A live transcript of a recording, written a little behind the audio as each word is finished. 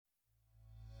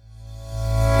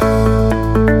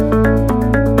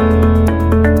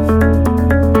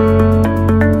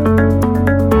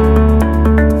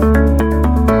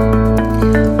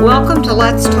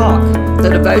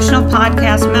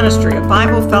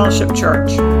Bible Fellowship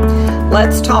Church.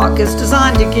 Let's Talk is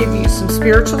designed to give you some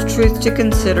spiritual truth to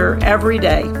consider every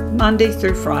day, Monday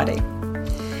through Friday.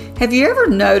 Have you ever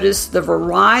noticed the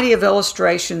variety of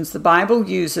illustrations the Bible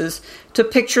uses to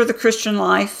picture the Christian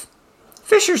life?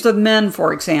 Fishers of men,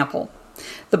 for example.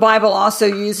 The Bible also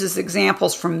uses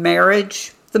examples from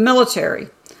marriage, the military,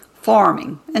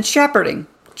 farming, and shepherding,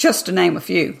 just to name a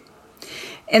few.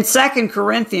 In 2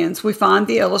 Corinthians, we find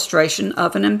the illustration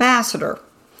of an ambassador.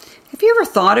 Have you ever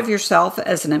thought of yourself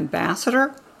as an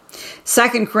ambassador?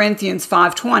 2 Corinthians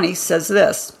 5:20 says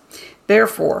this,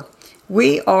 "Therefore,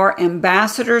 we are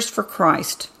ambassadors for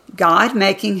Christ, God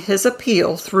making his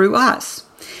appeal through us.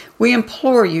 We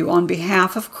implore you on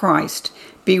behalf of Christ,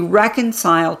 be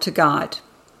reconciled to God."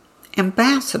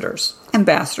 Ambassadors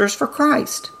for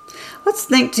Christ. Let's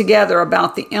think together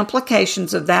about the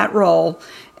implications of that role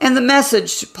and the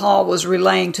message Paul was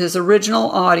relaying to his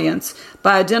original audience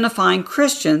by identifying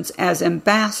Christians as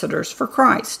ambassadors for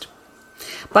Christ.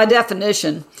 By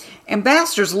definition,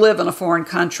 ambassadors live in a foreign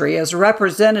country as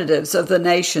representatives of the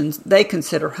nations they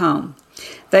consider home.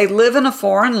 They live in a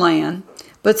foreign land,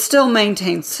 but still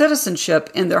maintain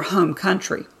citizenship in their home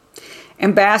country.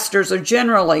 Ambassadors are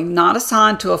generally not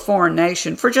assigned to a foreign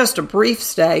nation for just a brief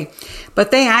stay, but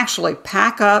they actually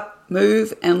pack up,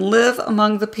 move, and live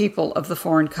among the people of the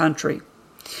foreign country.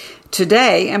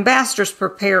 Today, ambassadors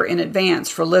prepare in advance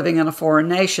for living in a foreign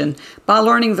nation by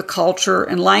learning the culture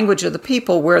and language of the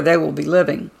people where they will be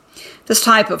living. This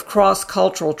type of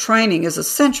cross-cultural training is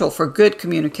essential for good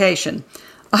communication.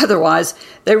 Otherwise,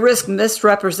 they risk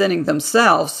misrepresenting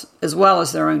themselves as well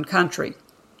as their own country.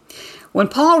 When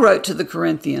Paul wrote to the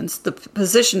Corinthians, the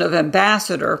position of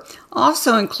ambassador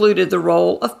also included the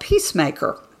role of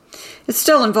peacemaker. It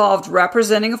still involved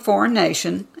representing a foreign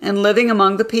nation and living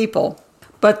among the people,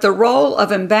 but the role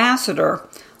of ambassador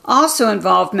also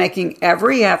involved making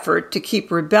every effort to keep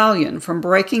rebellion from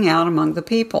breaking out among the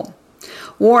people.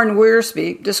 Warren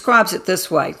Wiersbe describes it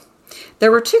this way: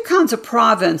 there were two kinds of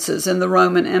provinces in the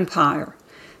Roman Empire: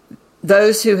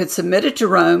 those who had submitted to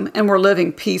Rome and were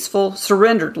living peaceful,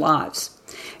 surrendered lives.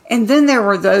 And then there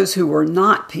were those who were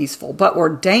not peaceful, but were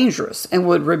dangerous and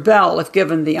would rebel if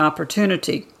given the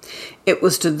opportunity. It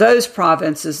was to those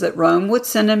provinces that Rome would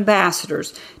send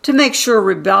ambassadors to make sure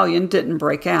rebellion didn't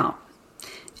break out.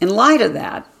 In light of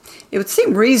that, it would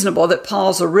seem reasonable that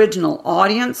Paul's original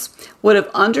audience would have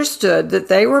understood that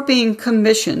they were being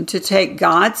commissioned to take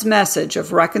God's message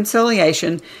of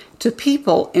reconciliation to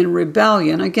people in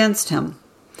rebellion against him.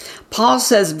 Paul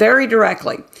says very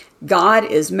directly, God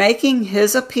is making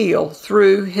his appeal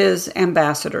through his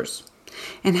ambassadors.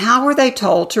 And how were they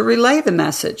told to relay the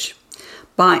message?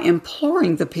 By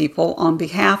imploring the people on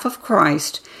behalf of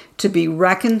Christ to be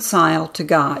reconciled to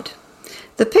God.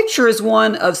 The picture is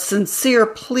one of sincere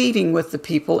pleading with the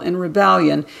people in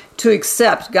rebellion to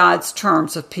accept God's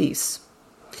terms of peace.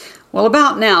 Well,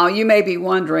 about now, you may be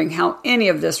wondering how any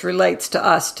of this relates to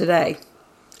us today.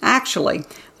 Actually,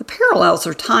 the parallels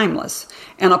are timeless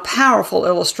and a powerful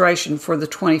illustration for the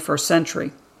 21st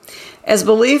century. As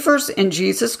believers in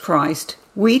Jesus Christ,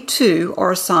 we too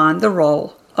are assigned the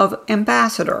role of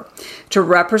ambassador to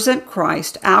represent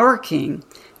Christ, our King,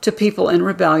 to people in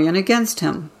rebellion against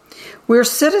him. We're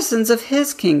citizens of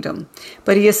his kingdom,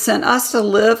 but he has sent us to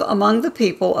live among the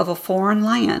people of a foreign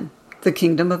land, the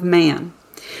kingdom of man.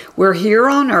 We're here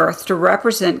on earth to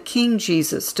represent King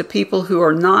Jesus to people who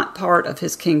are not part of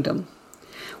his kingdom.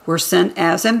 We're sent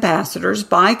as ambassadors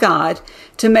by God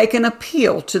to make an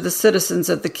appeal to the citizens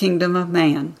of the kingdom of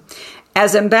man.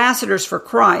 As ambassadors for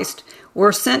Christ,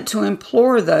 we're sent to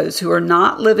implore those who are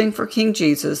not living for King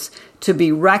Jesus to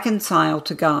be reconciled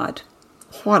to God.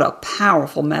 What a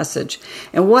powerful message,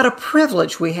 and what a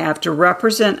privilege we have to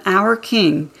represent our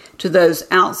King to those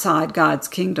outside God's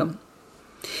kingdom.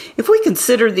 If we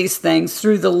consider these things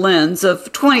through the lens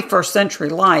of 21st century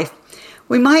life,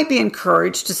 we might be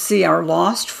encouraged to see our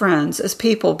lost friends as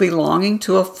people belonging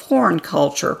to a foreign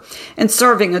culture and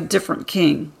serving a different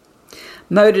king.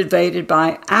 Motivated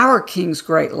by our King's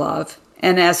great love,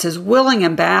 and as his willing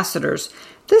ambassadors,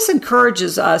 this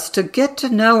encourages us to get to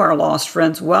know our lost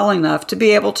friends well enough to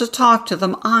be able to talk to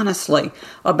them honestly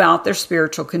about their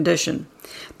spiritual condition,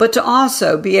 but to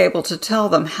also be able to tell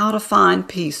them how to find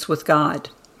peace with God.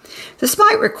 This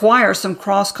might require some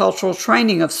cross-cultural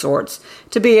training of sorts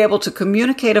to be able to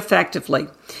communicate effectively,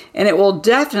 and it will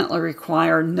definitely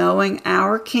require knowing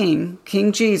our King,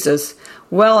 King Jesus,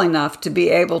 well enough to be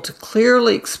able to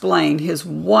clearly explain his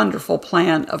wonderful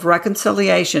plan of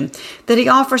reconciliation that he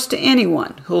offers to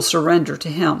anyone who will surrender to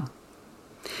him.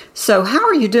 So how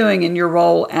are you doing in your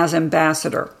role as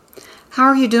ambassador? How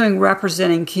are you doing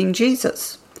representing King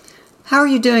Jesus? How are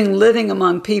you doing living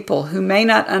among people who may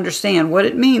not understand what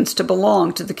it means to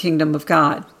belong to the kingdom of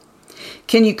God?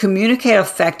 Can you communicate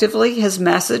effectively His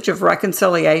message of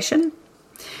reconciliation?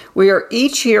 We are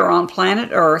each here on planet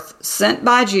Earth, sent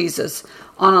by Jesus,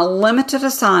 on a limited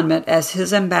assignment as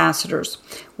His ambassadors,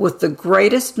 with the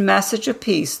greatest message of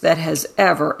peace that has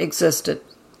ever existed.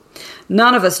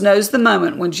 None of us knows the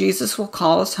moment when Jesus will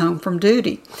call us home from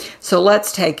duty, so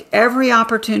let's take every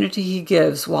opportunity He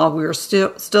gives while we are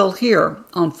still here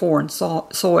on foreign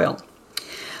soil.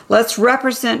 Let's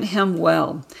represent Him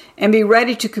well and be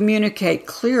ready to communicate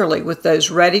clearly with those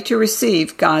ready to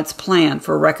receive God's plan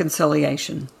for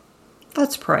reconciliation.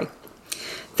 Let's pray.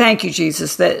 Thank you,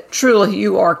 Jesus, that truly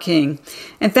You are King,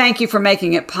 and thank You for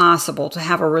making it possible to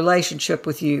have a relationship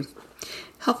with You.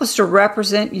 Help us to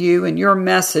represent You and Your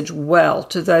message well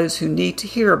to those who need to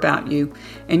hear about You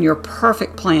and Your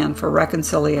perfect plan for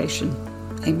reconciliation.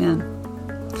 Amen.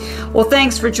 Well,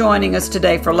 thanks for joining us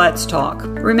today for Let's Talk.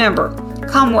 Remember,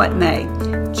 come what may,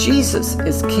 Jesus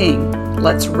is King.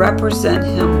 Let's represent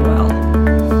Him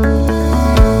well.